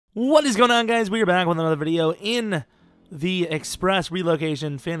What is going on, guys? We are back with another video in the Express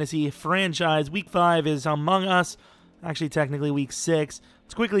Relocation Fantasy franchise. Week 5 is among us. Actually, technically Week 6.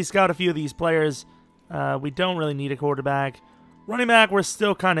 Let's quickly scout a few of these players. We don't really need a quarterback. Running back, we're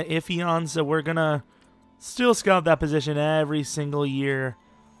still kind of iffy on, so we're going to still scout that position every single year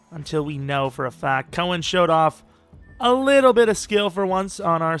until we know for a fact. Cohen showed off a little bit of skill for once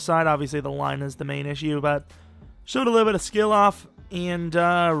on our side. Obviously, the line is the main issue, but showed a little bit of skill off and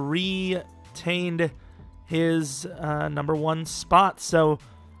retained his number 1 spot. So,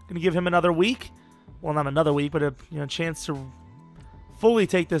 going to give him another week. Well, not another week, but a chance to fully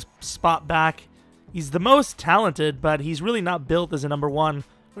take this spot back. He's the most talented, but he's really not built as a number 1.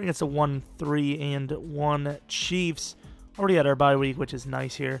 We're against a 1-3 and 1 Chiefs. Already had our bye week, which is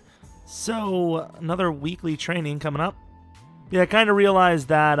nice here. So, another weekly training coming up. Yeah, I kind of realized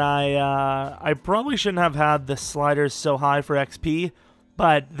that I probably shouldn't have had the sliders so high for XP,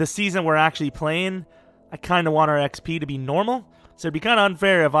 but the season we're actually playing, I kind of want our XP to be normal. So it'd be kind of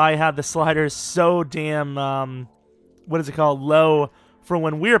unfair if I had the sliders so damn, low for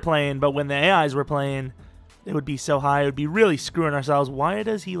when we're playing, but when the AIs were playing, it would be so high. It would be really screwing ourselves. Why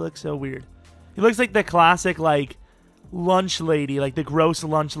does he look so weird? He looks like the classic, like, lunch lady, like the gross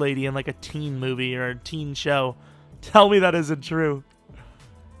lunch lady in, like, a teen movie or a teen show. Tell me that isn't true.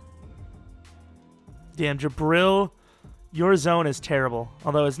 Damn, Jabril, your zone is terrible.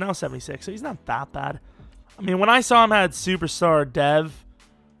 Although it's now 76, so he's not that bad. I mean, when I saw him had superstar dev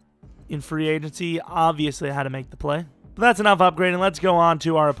in free agency, obviously I had to make the play. But that's enough upgrading. Let's go on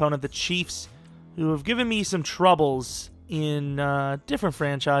to our opponent, the Chiefs, who have given me some troubles in different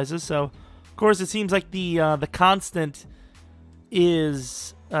franchises. So, of course, it seems like the constant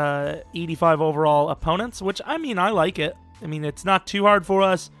is 85 overall opponents, which, I mean, I like it. I mean, it's not too hard for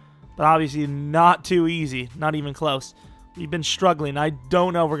us, but obviously not too easy. Not even close. We've been struggling. I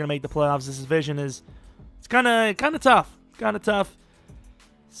don't know if we're going to make the playoffs. This division is, it's kind of tough. Kind of tough.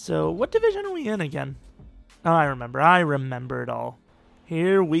 So, what division are we in again? Oh, I remember it all.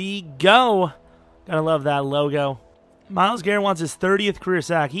 Here we go. Gotta love that logo. Myles Garrett wants his 30th career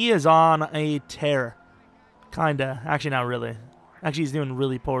sack. He is on a tear. Kinda. Actually, not really. Actually, he's doing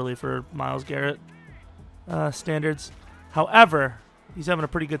really poorly for Myles Garrett standards. However, he's having a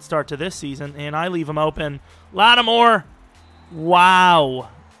pretty good start to this season, and I leave him open. Lattimore! Wow.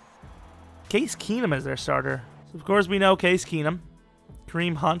 Case Keenum is their starter. So, of course, we know Case Keenum.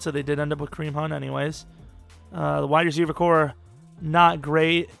 Kareem Hunt, so they did end up with Kareem Hunt anyways. The wide receiver core, not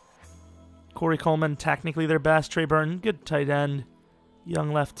great. Corey Coleman, technically their best. Trey Burton, good tight end.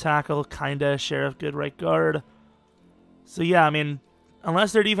 Young left tackle, kinda. Sheriff, good right guard. So, yeah, I mean,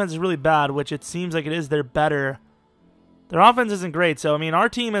 unless their defense is really bad, which it seems like it is, they're better. Their offense isn't great. So, I mean, our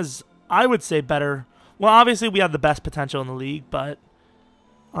team is, I would say, better. Well, obviously, we have the best potential in the league, but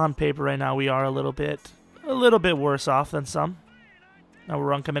on paper right now, we are a little bit worse off than some. Now we're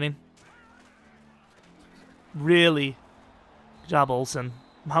run committing. Really? Good job, Olsen.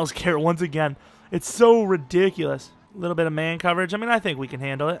 Myles Garrett once again. It's so ridiculous. A little bit of man coverage. I mean, I think we can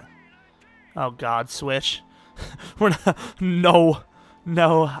handle it. Oh, God, switch. We're not, no.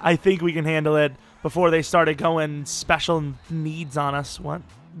 I think we can handle it before they started going special needs on us. What?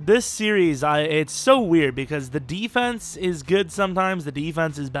 This series, it's so weird because the defense is good sometimes. The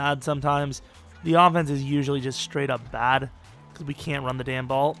defense is bad sometimes. The offense is usually just straight up bad because we can't run the damn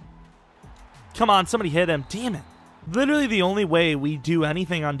ball. Come on, somebody hit him. Damn it. Literally the only way we do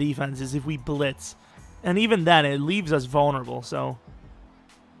anything on defense is if we blitz. And even then, it leaves us vulnerable, so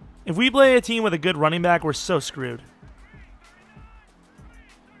if we play a team with a good running back, we're so screwed.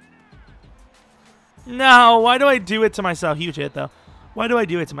 No, why do I do it to myself? Huge hit, though. Why do I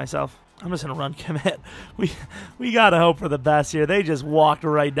do it to myself? I'm just going to run commit. We got to hope for the best here. They just walked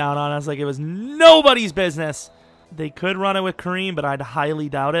right down on us like it was nobody's business. They could run it with Kareem, but I'd highly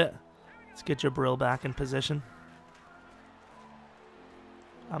doubt it. Let's get Jabril back in position.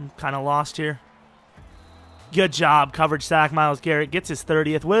 I'm kind of lost here. Good job. Coverage sack. Myles Garrett gets his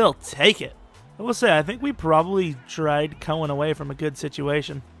 30th. We'll take it. I will say, I think we probably tried Cohen away from a good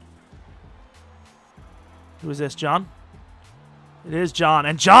situation. Who is this, John? It is John.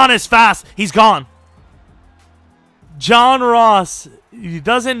 And John is fast. He's gone. John Ross. He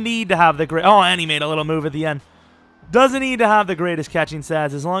doesn't need to have the great... Oh, and he made a little move at the end. Doesn't need to have the greatest catching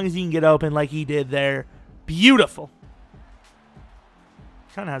stats as long as he can get open like he did there. Beautiful.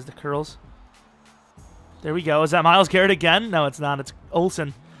 Kind of has the curls. There we go. Is that Myles Garrett again? No, it's not. It's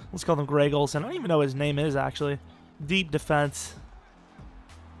Olsen. Let's call him Greg Olsen. I don't even know what his name is, actually. Deep defense.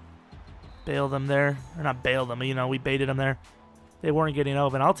 Bail them there. Or not bail them, but, we baited them there. They weren't getting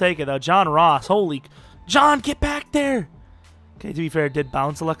open. I'll take it, though. John Ross. Holy... John, get back there! Okay, to be fair, it did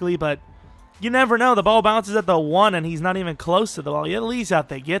bounce luckily, but you never know. The ball bounces at the 1 and he's not even close to the ball. You at least have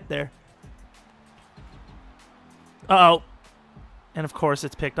to get there. Uh-oh. And of course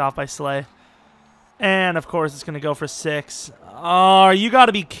it's picked off by Slay. And of course it's going to go for 6. Oh, you got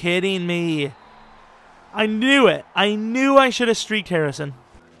to be kidding me. I knew it. I knew I should have streaked Harrison.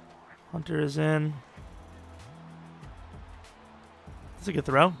 Hunter is in. That's a good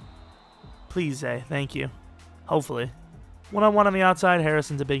throw. Please, Zay. Thank you. Hopefully. 1-on-1 on the outside.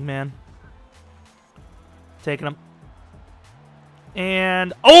 Harrison's a big man. Taking him.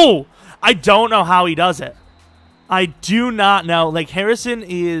 And, oh! I don't know how he does it. I do not know. Like, Harrison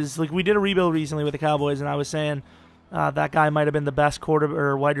is, like, we did a rebuild recently with the Cowboys, and I was saying that guy might have been the best quarter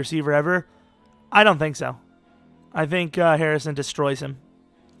or wide receiver ever. I don't think so. I think Harrison destroys him.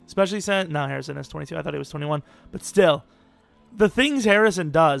 Especially since, no, Harrison is 22. I thought he was 21. But still, the things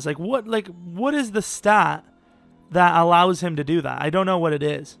Harrison does, what is the stat that allows him to do that? I don't know what it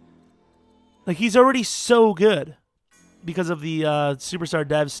is. Like, he's already so good because of the superstar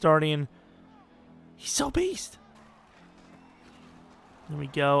devs starting. He's so beast. There we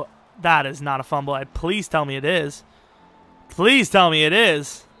go. That is not a fumble. Please tell me it is. Please tell me it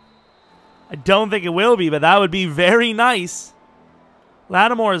is. I don't think it will be, but that would be very nice.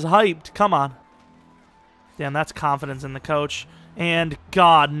 Lattimore is hyped. Come on. Damn, that's confidence in the coach. And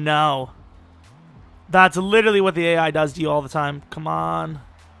God, no. That's literally what the AI does to you all the time. Come on.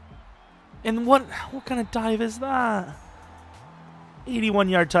 And what kind of dive is that?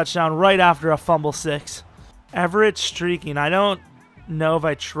 81-yard touchdown right after a fumble 6. Everett streaking. I don't know if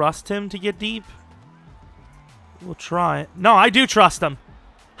I trust him to get deep. We'll try. No, I do trust him.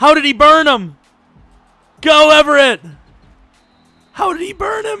 How did he burn him? Go, Everett! How did he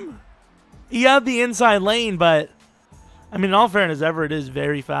burn him? He had the inside lane, but I mean, in all fairness, Everett is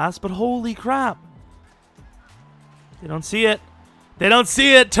very fast, but holy crap. They don't see it. They don't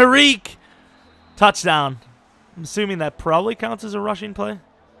see it. Tariq! Touchdown. I'm assuming that probably counts as a rushing play.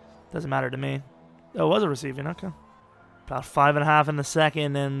 Doesn't matter to me. Oh, it was a receiving. Okay. About 5.5 in the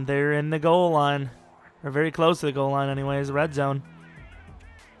second, and they're in the goal line. Or very close to the goal line anyways. Red zone.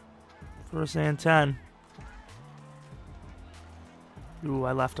 First and 10. Ooh,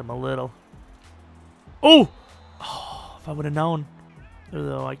 I left him a little. Oh! Oh, if I would have known.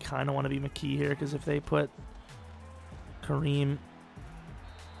 Although I kind of want to be McKee here, because if they put Kareem...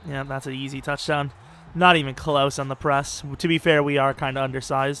 Yeah, that's an easy touchdown. Not even close on the press. To be fair, we are kind of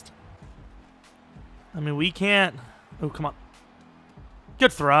undersized. I mean, we can't... Oh, come on.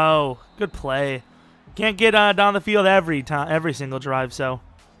 Good throw. Good play. Can't get down the field every single drive, so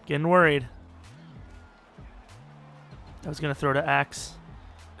getting worried. I was going to throw to X.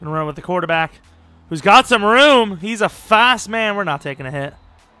 Going to run with the quarterback, who's got some room. He's a fast man. We're not taking a hit.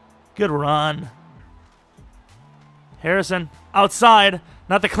 Good run. Harrison outside.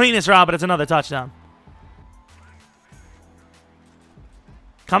 Not the cleanest route, but it's another touchdown.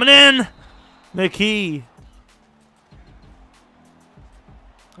 Coming in. McKee.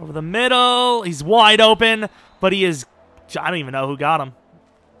 Over the middle. He's wide open, but he is... I don't even know who got him.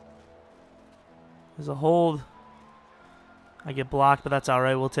 There's a hold. I get blocked, but that's all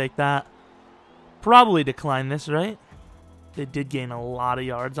right. We'll take that. Probably decline this, right? They did gain a lot of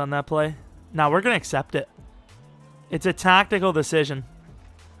yards on that play. Now we're going to accept it. It's a tactical decision.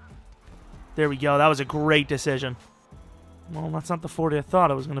 There we go. That was a great decision. Well, that's not the 40 I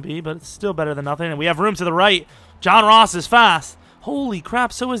thought it was going to be, but it's still better than nothing. And we have room to the right. John Ross is fast. Holy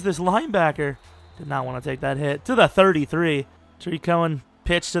crap, so is this linebacker. Did not want to take that hit. To the 33. Tariq Cohen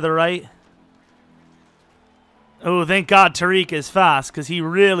pitch to the right. Oh, thank God Tariq is fast, because he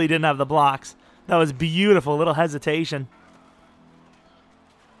really didn't have the blocks. That was beautiful. Little hesitation.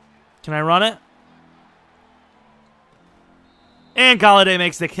 Can I run it? And Galladay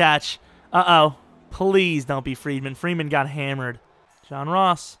makes the catch. Uh-oh. Please don't be Freeman. Freeman got hammered. John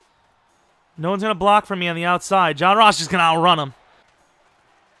Ross. No one's going to block for me on the outside. John Ross is going to outrun him.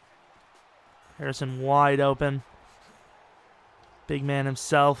 Harrison wide open. Big man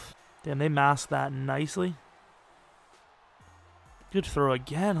himself. Damn, they masked that nicely. Good throw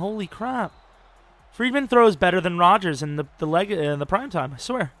again. Holy crap. Freeman throws better than Rodgers in the prime time, I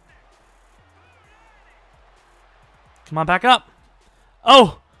swear. Come on, back up.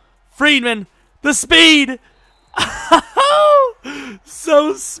 Oh, Friedman, the speed.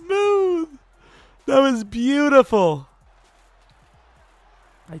 So smooth. That was beautiful.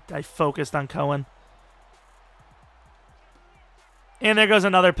 I focused on Cohen. And there goes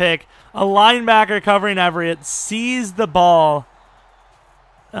another pick. A linebacker covering Everett sees the ball.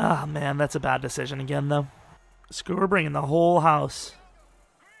 Oh, man, that's a bad decision again, though. We're bringing the whole house.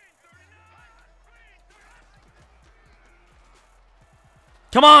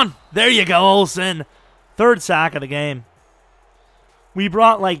 Come on. There you go, Olsen. Third sack of the game. We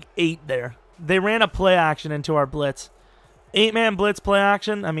brought like 8 there. They ran a play action into our blitz. 8-man blitz play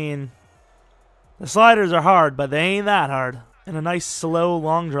action. I mean, the sliders are hard, but they ain't that hard. And a nice slow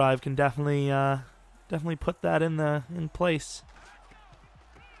long drive can definitely put that in place.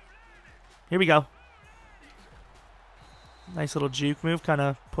 Here we go. Nice little juke move, kind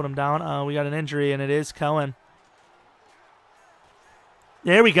of put him down. We got an injury, and it is Cohen.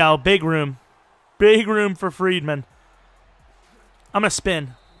 There we go. Big room. Big room for Friedman. I'm going to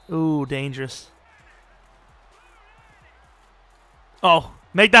spin. Ooh, dangerous. Oh,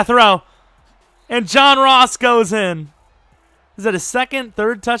 make that throw. And John Ross goes in. Is that his second,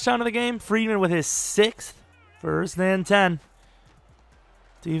 third touchdown of the game? Friedman with his 6th. First and 10.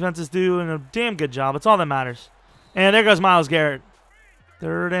 Defense is doing a damn good job. It's all that matters. And there goes Myles Garrett.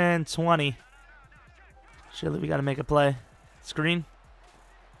 3rd and 20. Surely we got to make a play. Screen.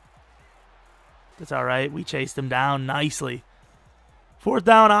 That's all right. We chased him down nicely. 4th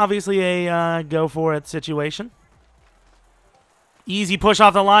down, obviously a go-for-it situation. Easy push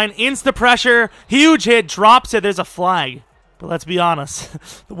off the line. Insta pressure. Huge hit. Drops it. There's a flag. But let's be honest.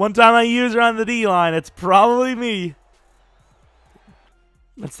 The one time I use her on the D-line, it's probably me.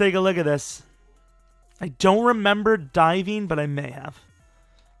 Let's take a look at this. I don't remember diving, but I may have.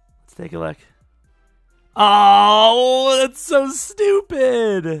 Let's take a look. Oh, that's so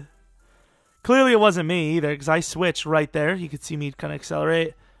stupid. Clearly it wasn't me either, because I switched right there. You could see me kind of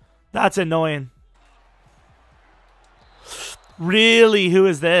accelerate. That's annoying. Really? Who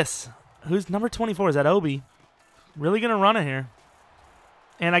is this? Who's number 24? Is that Obi? Really going to run it here.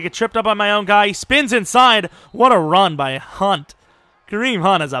 And I get tripped up on my own guy. He spins inside. What a run by Hunt. Kareem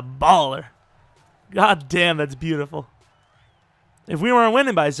Hunt is a baller. God damn, that's beautiful. If we weren't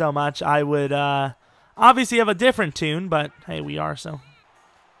winning by so much, I would obviously have a different tune, but hey, we are, so.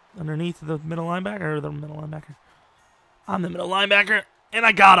 Underneath the middle linebacker, or the middle linebacker? I'm the middle linebacker, and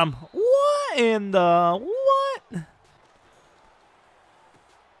I got him. What in the what?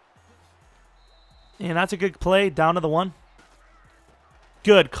 And that's a good play, down to the 1.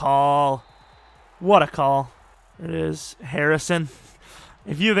 Good call. What a call. It is Harrison.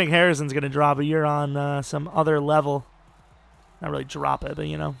 If you think Harrison's going to drop it, you're on some other level. Not really drop it, but,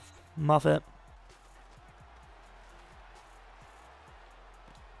 you know, muff it.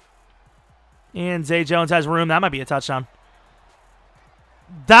 And Zay Jones has room. That might be a touchdown.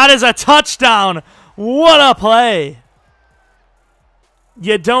 That is a touchdown. What a play.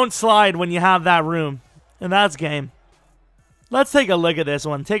 You don't slide when you have that room. And that's game. Let's take a look at this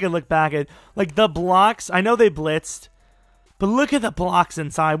one. Take a look back at, like, the blocks. I know they blitzed. But look at the blocks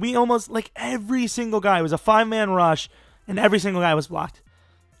inside. We almost, like, every single guy. It was a 5-man rush, and every single guy was blocked.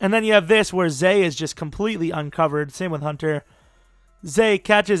 And then you have this where Zay is just completely uncovered. Same with Hunter. Zay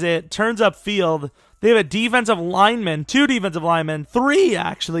catches it, turns up field. They have a defensive lineman, 2 defensive linemen, 3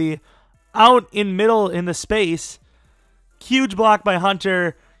 actually, out in middle in the space. Huge block by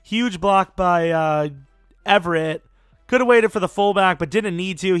Hunter. Huge block by Everett. Could have waited for the fullback, but didn't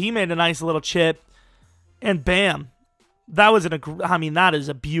need to. He made a nice little chip. And bam. That was that is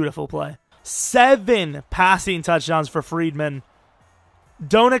a beautiful play. 7 passing touchdowns for Friedman.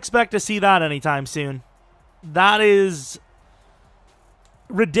 Don't expect to see that anytime soon. That is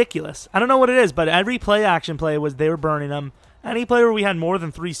ridiculous. I don't know what it is, but every play action play was they were burning them. Any play where we had more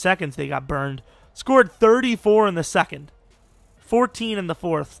than 3 seconds, they got burned. Scored 34 in the second. 14 in the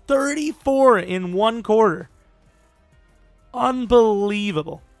fourth. 34 in 1 quarter.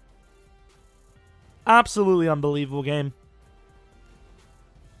 Unbelievable. Absolutely unbelievable game.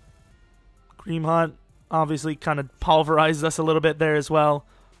 Kareem Hunt obviously kind of pulverized us a little bit there as well.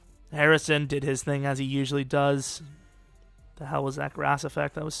 Harrison did his thing as he usually does. The hell was that grass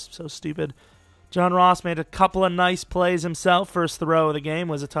effect? That was so stupid. John Ross made a couple of nice plays himself. First throw of the game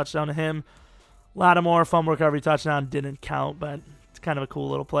was a touchdown to him. Lattimore, fumble recovery touchdown, didn't count, but it's kind of a cool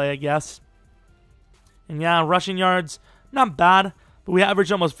little play, I guess. And yeah, rushing yards, not bad, but we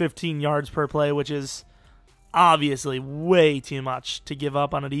averaged almost 15 yards per play, which is obviously way too much to give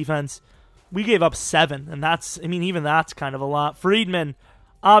up on a defense. We gave up 7, and that's, I mean, even that's kind of a lot. Friedman,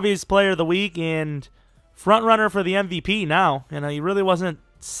 obvious player of the week, and front runner for the MVP now. And he really wasn't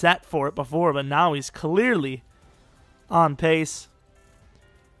set for it before, but now he's clearly on pace.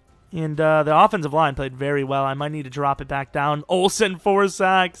 And the offensive line played very well. I might need to drop it back down. Olsen, 4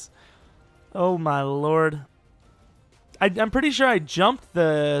 sacks. Oh, my Lord. I'm pretty sure I jumped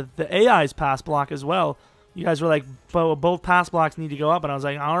the AI's pass block as well. You guys were like, both pass blocks need to go up. And I was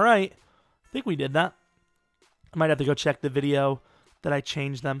like, all right. I think we did that. I might have to go check the video that I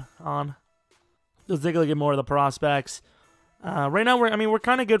changed them on. Let's take a look at more of the prospects. Right now, we're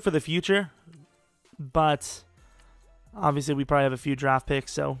kind of good for the future, but obviously we probably have a few draft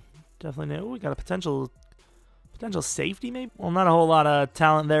picks, so definitely we got a potential safety maybe. Well, not a whole lot of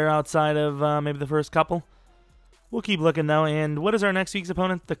talent there outside of maybe the first couple. We'll keep looking though. And what is our next week's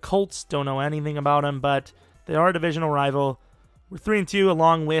opponent? The Colts. Don't know anything about them, but they are a divisional rival. We're 3-2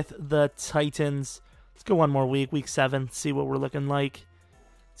 along with the Titans. Let's go one more week, week 7. See what we're looking like.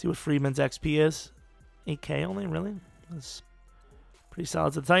 See what Freeman's XP is. 8K only, really? That's pretty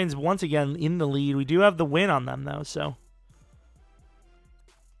solid. So the Titans, once again, in the lead. We do have the win on them, though, so.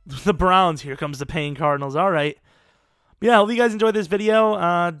 The Browns, here comes the paying Cardinals. All right. But yeah, I hope you guys enjoyed this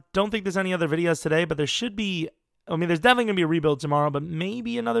video. Don't think there's any other videos today, but there should be. I mean, there's definitely going to be a rebuild tomorrow, but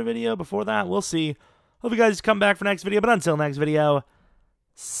maybe another video before that. We'll see. Hope you guys come back for next video, but until next video,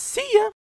 see ya!